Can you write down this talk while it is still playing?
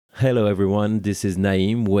Hello, everyone. This is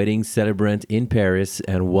Naim, wedding celebrant in Paris,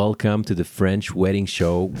 and welcome to the French Wedding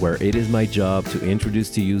Show, where it is my job to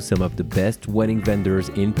introduce to you some of the best wedding vendors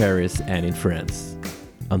in Paris and in France.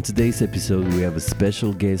 On today's episode, we have a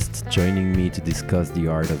special guest joining me to discuss the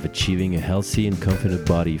art of achieving a healthy and confident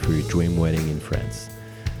body for your dream wedding in France.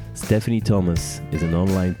 Stephanie Thomas is an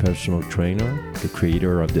online personal trainer, the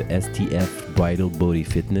creator of the STF Bridal Body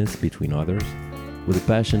Fitness, between others. With a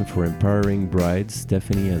passion for empowering brides,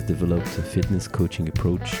 Stephanie has developed a fitness coaching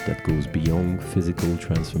approach that goes beyond physical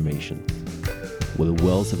transformation. With a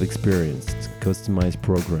wealth of experience, customized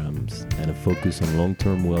programs, and a focus on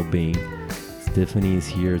long-term well-being, Stephanie is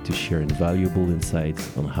here to share invaluable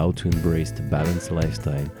insights on how to embrace the balanced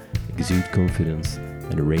lifestyle, exude confidence,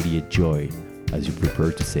 and radiate joy as you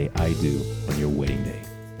prepare to say I do on your wedding day.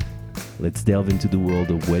 Let's delve into the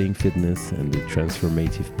world of wedding fitness and the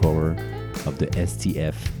transformative power of the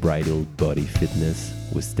STF Bridal Body Fitness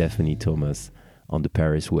with Stephanie Thomas on the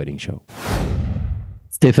Paris Wedding Show.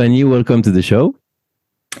 Stephanie, welcome to the show.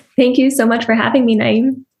 Thank you so much for having me,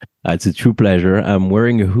 Naim. It's a true pleasure. I'm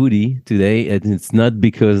wearing a hoodie today, and it's not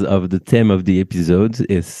because of the theme of the episode.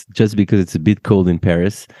 It's just because it's a bit cold in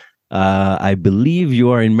Paris. I believe you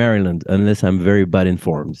are in Maryland, unless I'm very bad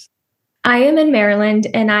informed. I am in Maryland,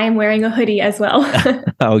 and I am wearing a hoodie as well.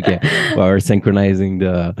 Okay, well, we're synchronizing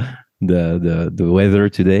the weather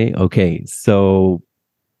today. Okay, so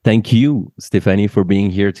thank you, Stephanie, for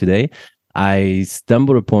being here today. I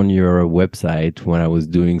stumbled upon your website when I was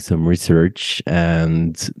doing some research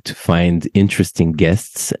and to find interesting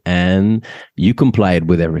guests, and you complied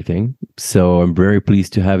with everything. So I'm very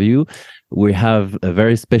pleased to have you. We have a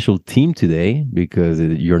very special team today because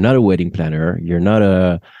you're not a wedding planner, you're not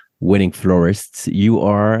a wedding florist. You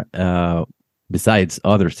are, besides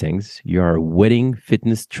other things, you are a wedding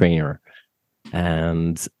fitness trainer.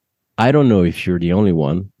 And I don't know if you're the only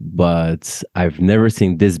one, but I've never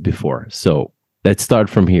seen this before. So let's start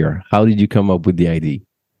from here. How did you come up with the idea?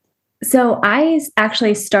 So I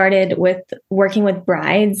actually started with working with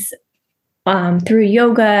brides through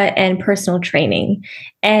yoga and personal training.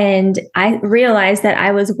 And I realized that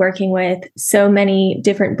I was working with so many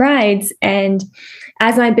different brides. And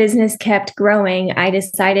as my business kept growing, I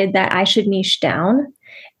decided that I should niche down.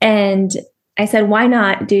 And I said, why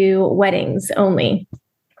not do weddings only?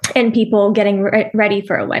 And people getting ready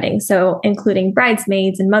for a wedding. So including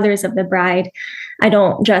bridesmaids and mothers of the bride. I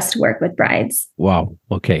don't just work with brides. Wow.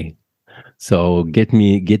 Okay. So get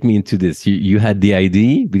me into this. You had the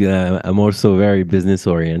idea, because I'm also very business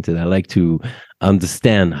oriented. I like to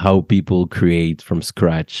understand how people create from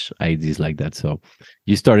scratch ideas like that. So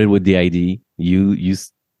you started with the idea. You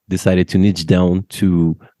decided to niche down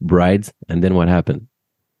to brides, and then what happened?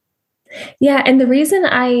 Yeah. And the reason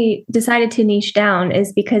I decided to niche down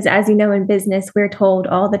is because, as you know, in business, we're told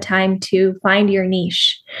all the time to find your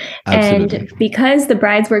niche. Absolutely. And because the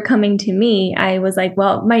brides were coming to me, I was like,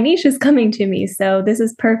 well, my niche is coming to me. So this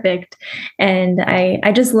is perfect. And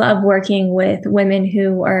I just love working with women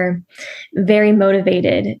who are very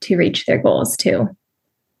motivated to reach their goals too.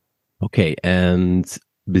 Okay. And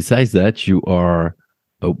besides that, you are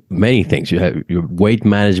many things. You have your weight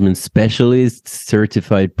management specialist,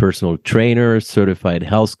 certified personal trainer, certified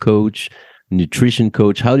health coach, nutrition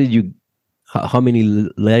coach. How many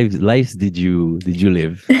lives did you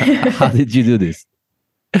live? How did you do this?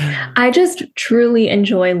 I just truly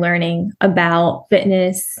enjoy learning about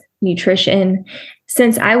fitness, nutrition.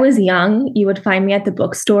 Since I was young, you would find me at the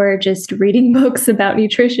bookstore just reading books about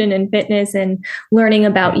nutrition and fitness and learning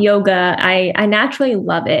about yoga. I naturally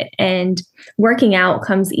love it. And working out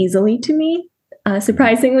comes easily to me,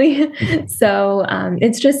 surprisingly. So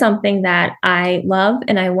it's just something that I love,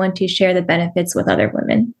 and I want to share the benefits with other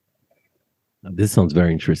women. This sounds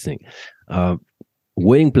very interesting.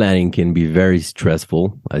 Wedding planning can be very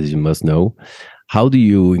stressful, as you must know. How do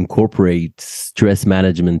you incorporate stress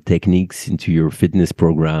management techniques into your fitness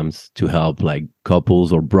programs to help like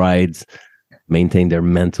couples or brides maintain their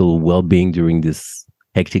mental well-being during this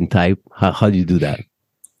hectic time? How do you do that?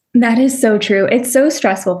 That is so true. It's so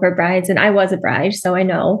stressful for brides, and I was a bride, so I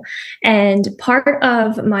know. And part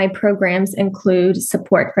of my programs include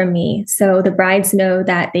support from me. So the brides know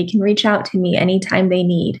that they can reach out to me anytime they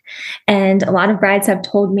need. And a lot of brides have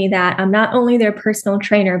told me that I'm not only their personal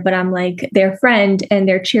trainer, but I'm like their friend and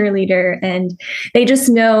their cheerleader. And they just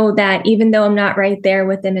know that even though I'm not right there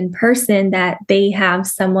with them in person, that they have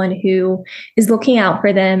someone who is looking out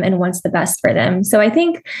for them and wants the best for them. So I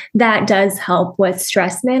think that does help with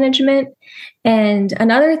stress management management. And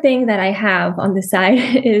another thing that I have on the side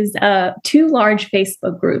is two large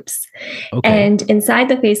Facebook groups. Okay. And inside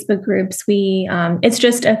the Facebook groups, it's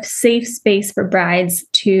just a safe space for brides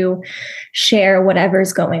to share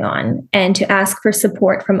whatever's going on and to ask for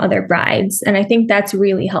support from other brides. And I think that's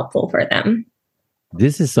really helpful for them.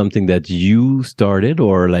 This is something that you started,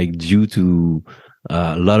 or like due to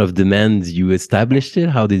a lot of demands, you established it?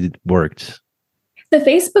 How did it work? The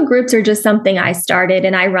Facebook groups are just something I started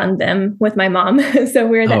and I run them with my mom. So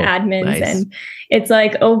we're the admins, nice. And it's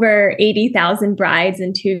like over 80,000 brides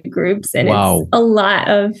in two groups. And Wow. It's a lot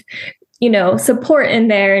of, support in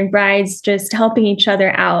there and brides just helping each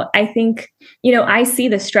other out. I think, I see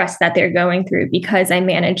the stress that they're going through because I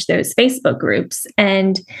manage those Facebook groups.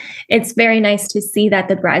 And it's very nice to see that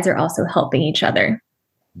the brides are also helping each other.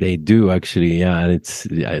 They do actually, yeah. And it's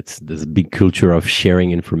there's a big culture of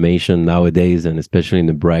sharing information nowadays, and especially in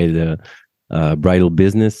the bridal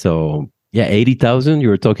business. So yeah, 80,000. You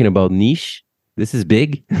were talking about niche. This is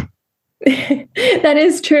big. That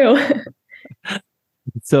is true.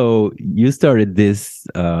 So you started this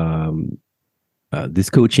this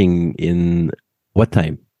coaching in what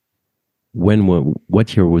time?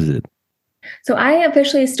 What year was it? So I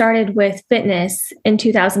officially started with fitness in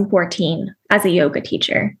 2014 as a yoga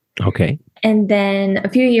teacher. Okay. And then a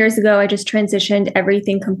few years ago, I just transitioned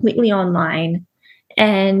everything completely online.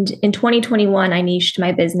 And in 2021, I niched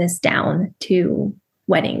my business down to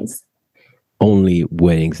weddings. Only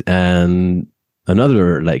weddings. And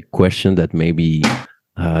another question that maybe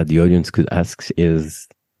the audience could ask is,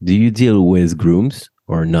 do you deal with grooms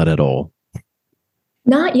or not at all?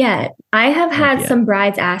 Not yet. I have had some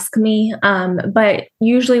brides ask me, but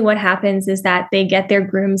usually what happens is that they get their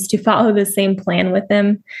grooms to follow the same plan with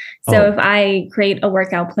them. So if I create a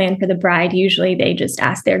workout plan for the bride, usually they just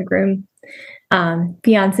ask their groom,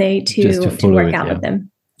 fiance to work out with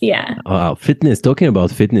them. Yeah. Fitness, talking about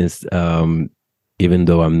fitness, even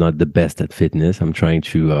though I'm not the best at fitness, I'm trying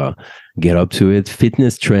to get up to it.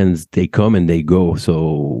 Fitness trends, they come and they go.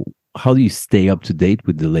 So how do you stay up to date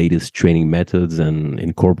with the latest training methods and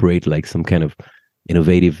incorporate some kind of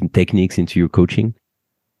innovative techniques into your coaching?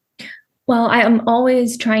 Well, I am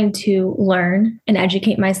always trying to learn and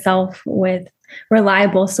educate myself with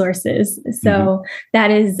reliable sources. So that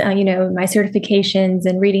is, my certifications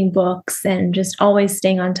and reading books and just always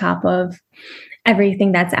staying on top of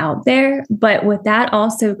everything that's out there. But with that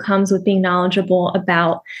also comes with being knowledgeable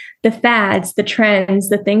about the fads, the trends,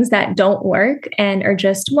 the things that don't work and are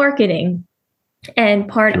just marketing. And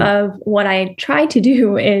part of what I try to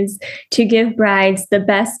do is to give brides the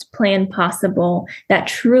best plan possible that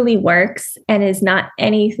truly works and is not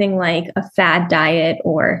anything like a fad diet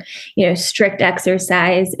or, strict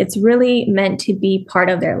exercise. It's really meant to be part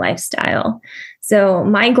of their lifestyle. So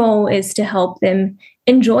my goal is to help them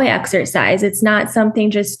enjoy exercise. It's not something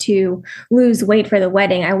just to lose weight for the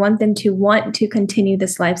wedding. I want them to want to continue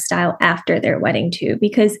this lifestyle after their wedding too,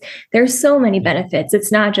 because there's so many benefits.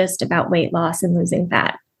 It's not just about weight loss and losing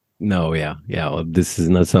fat. No, yeah. Well, this is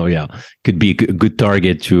not so. Yeah, could be a good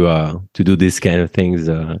target to do this kind of things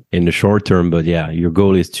in the short term. But yeah, your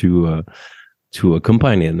goal is to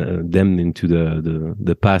accompany them into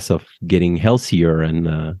the path of getting healthier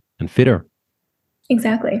and fitter.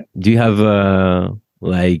 Exactly. Do you have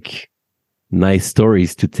nice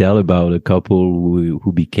stories to tell about a couple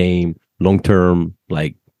who became long-term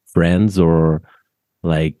friends, or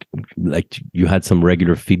you had some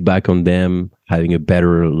regular feedback on them having a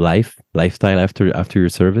better lifestyle after your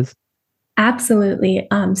service? Absolutely.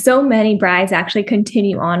 So many brides actually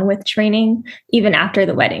continue on with training even after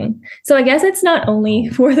the wedding. So I guess it's not only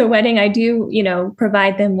for the wedding. I do,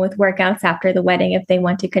 provide them with workouts after the wedding if they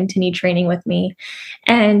want to continue training with me.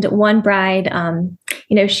 And one bride,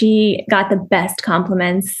 she got the best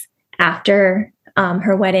compliments after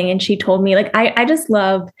her wedding. And she told me, I just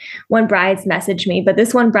love when brides message me, but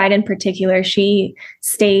this one bride in particular, she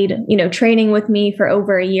stayed, training with me for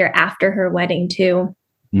over a year after her wedding too.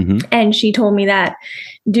 And she told me that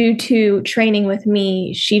due to training with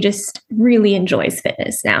me, she just really enjoys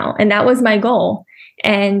fitness now. And that was my goal.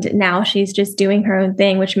 And now she's just doing her own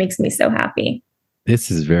thing, which makes me so happy. This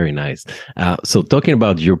is very nice. So talking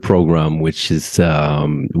about your program, which is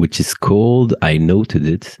called, I noted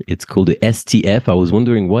it. It's called the STF. I was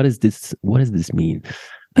wondering, what is this? What does this mean?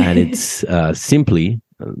 And it's simply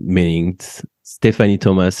meaning Stephanie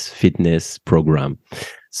Thomas Fitness Program.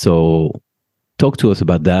 So talk to us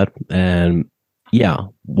about that. And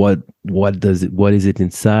what is it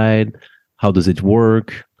inside? How does it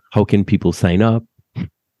work? How can people sign up?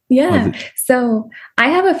 Was Yeah. it So I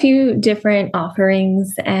have a few different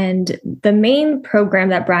offerings, and the main program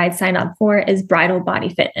that brides sign up for is Bridal Body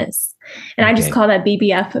Fitness. And I just okay? call that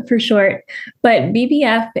BBF for short. But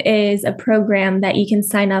BBF is a program that you can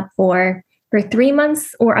sign up for 3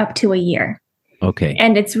 months or up to a year. Okay.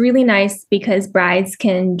 And it's really nice because brides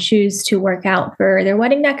can choose to work out for their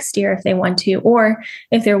wedding next year if they want to, or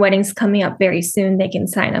if their wedding's coming up very soon, they can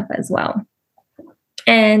sign up as well.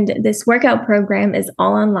 And this workout program is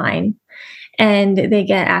all online, and they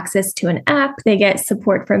get access to an app. They get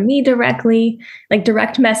support from me directly, like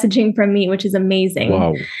direct messaging from me, which is amazing.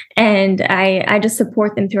 Wow. And I just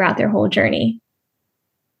support them throughout their whole journey.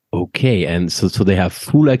 Okay. And so they have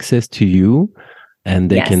full access to you,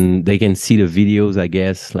 and Yes. they can see the videos, I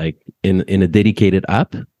guess, like in a dedicated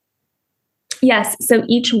app. Yes. So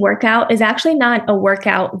each workout is actually not a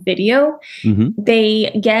workout video. Hmm.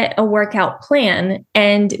 They get a workout plan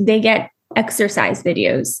and they get exercise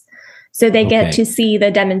videos. So they get Okay. to see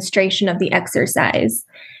the demonstration of the exercise.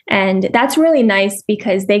 And that's really nice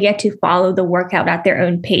because they get to follow the workout at their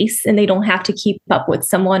own pace and they don't have to keep up with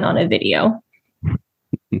someone on a video.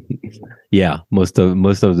 Yeah, most of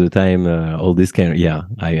the time, all this kind of, yeah,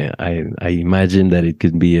 I imagine that it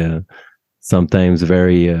could be sometimes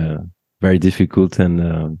very difficult.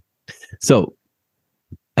 And so,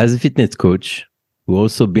 as a fitness coach who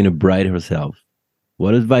also been a bride herself,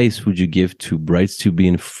 what advice would you give to brides to be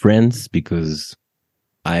in France? Because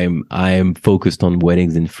I am focused on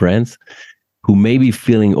weddings in France, who may be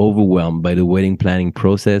feeling overwhelmed by the wedding planning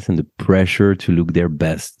process and the pressure to look their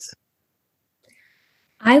best.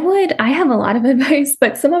 I have a lot of advice,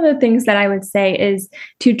 but some of the things that I would say is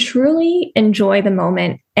to truly enjoy the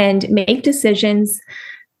moment and make decisions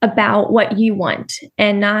about what you want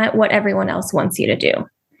and not what everyone else wants you to do.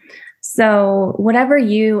 So, whatever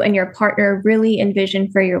you and your partner really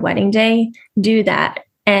envision for your wedding day, do that.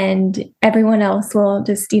 And everyone else will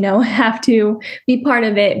just, have to be part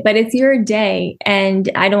of it. But it's your day.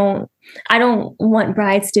 And I don't want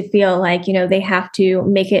brides to feel like, they have to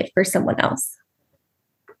make it for someone else.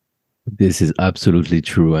 This is absolutely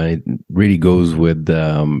true, and it really goes with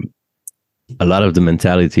a lot of the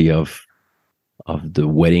mentality of the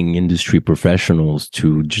wedding industry professionals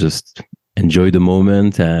to just enjoy the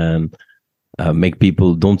moment and make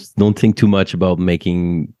people don't think too much about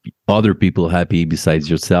making other people happy besides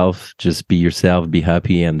yourself. Just be yourself, be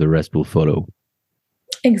happy, and the rest will follow.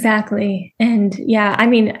 Exactly. And yeah, I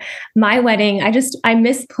mean, my wedding, I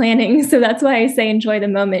miss planning. So that's why I say enjoy the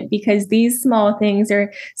moment because these small things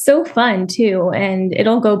are so fun too. And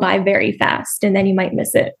it'll go by very fast and then you might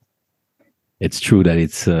miss it. It's true that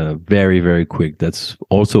it's very quick. That's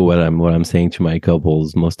also what I'm saying to my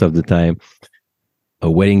couples most of the time.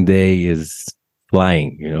 A wedding day is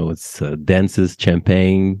flying. It's dances,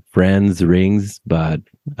 champagne, friends, rings, but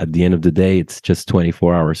at the end of the day, it's just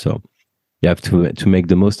 24 hours. So you have to make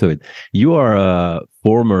the most of it. You are a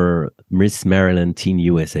former Miss Maryland Teen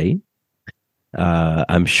USA.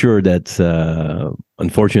 I'm sure that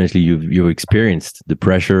unfortunately you've experienced the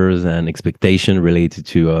pressures and expectation related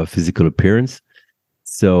to physical appearance.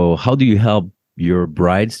 So how do you help your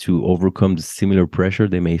brides to overcome the similar pressure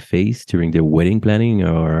they may face during their wedding planning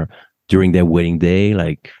or during their wedding day,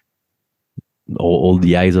 like all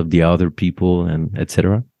the eyes of the other people and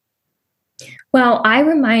etc.? Well, I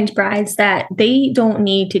remind brides that they don't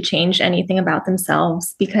need to change anything about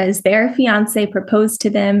themselves because their fiance proposed to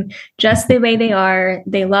them just the way they are.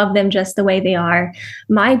 They love them just the way they are.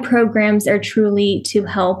 My programs are truly to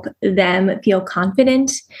help them feel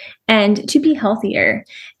confident and to be healthier.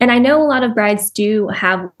 And I know a lot of brides do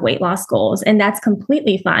have weight loss goals, and that's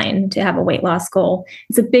completely fine to have a weight loss goal.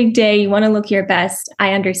 It's a big day. You want to look your best.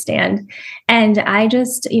 I understand. And I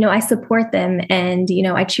just, I support them and,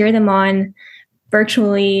 I cheer them on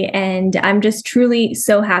virtually. And I'm just truly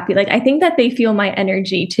so happy. Like, I think that they feel my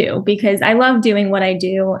energy too, because I love doing what I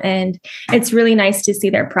do. And it's really nice to see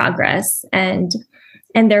their progress and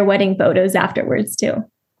their wedding photos afterwards too.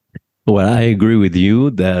 Well, I agree with you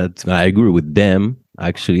that I agree with them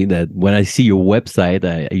actually that when I see your website,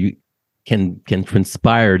 you can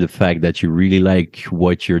transpire the fact that you really like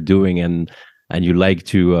what you're doing and you like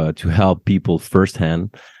to help people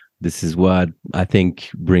firsthand. This is what I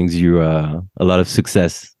think brings you a lot of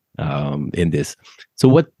success in this. So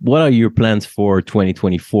what are your plans for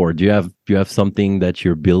 2024? Do you have something that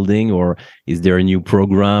you're building, or is there a new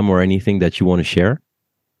program or anything that you want to share?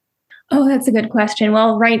 Oh, that's a good question.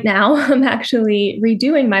 Well, right now I'm actually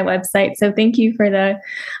redoing my website. So thank you for the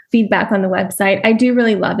feedback on the website. I do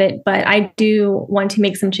really love it, but I do want to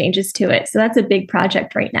make some changes to it. So that's a big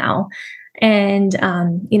project right now. And,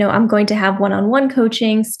 I'm going to have one-on-one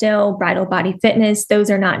coaching still, bridal body fitness. Those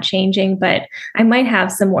are not changing, but I might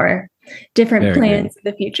have some more different Very good. plans in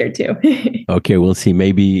the future too. Okay, we'll see.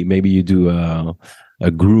 Maybe you do a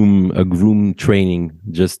groom training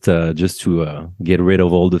just to get rid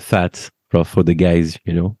of all the fat for the guys,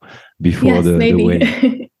 before Yes, the wedding.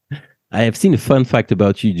 maybe. I have seen a fun fact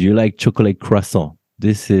about you. Do you like chocolate croissant?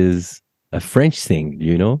 This is a French thing, do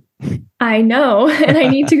you know? I know. And I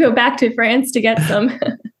need to go back to France to get some.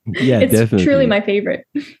 Yeah, It's truly definitely. my favorite.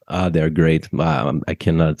 Ah, they're great. I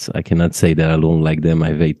cannot say that I don't like them.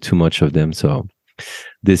 I've ate too much of them. So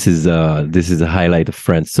this is a highlight of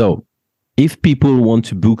France. So if people want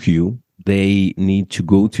to book you, they need to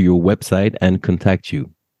go to your website and contact you.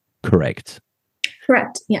 Correct.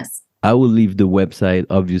 Correct. Yes. I will leave the website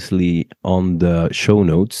obviously on the show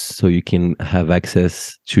notes so you can have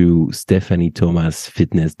access to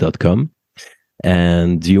stephaniethomasfitness.com.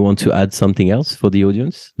 And do you want to add something else for the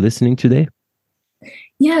audience listening today?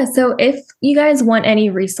 Yeah. So if you guys want any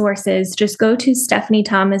resources, just go to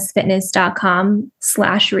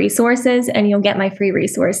stephaniethomasfitness.com/resources and you'll get my free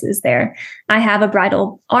resources there. I have a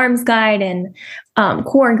bridal arms guide and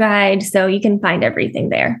core guide, so you can find everything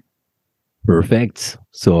there. Perfect.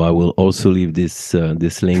 So I will also leave this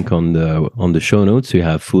link on the show notes so you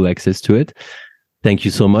have full access to it. Thank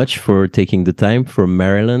you so much for taking the time from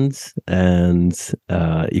Maryland. And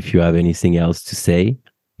if you have anything else to say,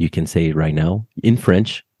 you can say it right now in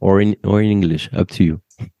French or in English. Up to you.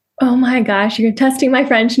 Oh my gosh, you're testing my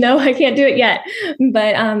French. No, I can't do it yet.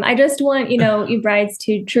 But I just want, you brides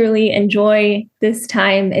to truly enjoy this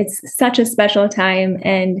time. It's such a special time.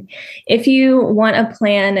 And if you want a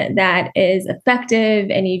plan that is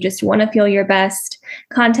effective and you just want to feel your best,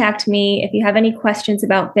 contact me. If you have any questions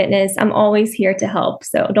about fitness, I'm always here to help.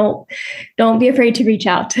 So don't be afraid to reach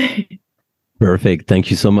out. Perfect.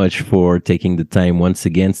 Thank you so much for taking the time once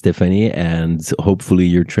again, Stephanie. And hopefully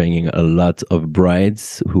you're training a lot of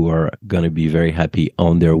brides who are going to be very happy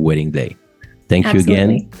on their wedding day. Thank you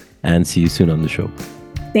again, and see you soon on the show.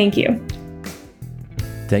 Thank you.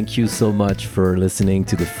 Thank you so much for listening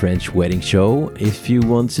to the French Wedding Show. If you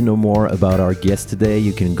want to know more about our guest today,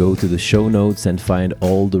 you can go to the show notes and find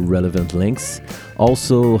all the relevant links.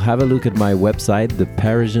 Also, have a look at my website,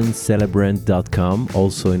 theparisiancelebrant.com,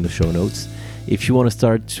 also in the show notes. If you want to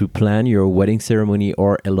start to plan your wedding ceremony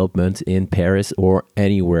or elopement in Paris or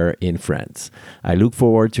anywhere in France. I look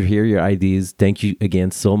forward to hear your ideas. Thank you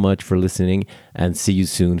again so much for listening, and see you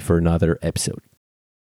soon for another episode.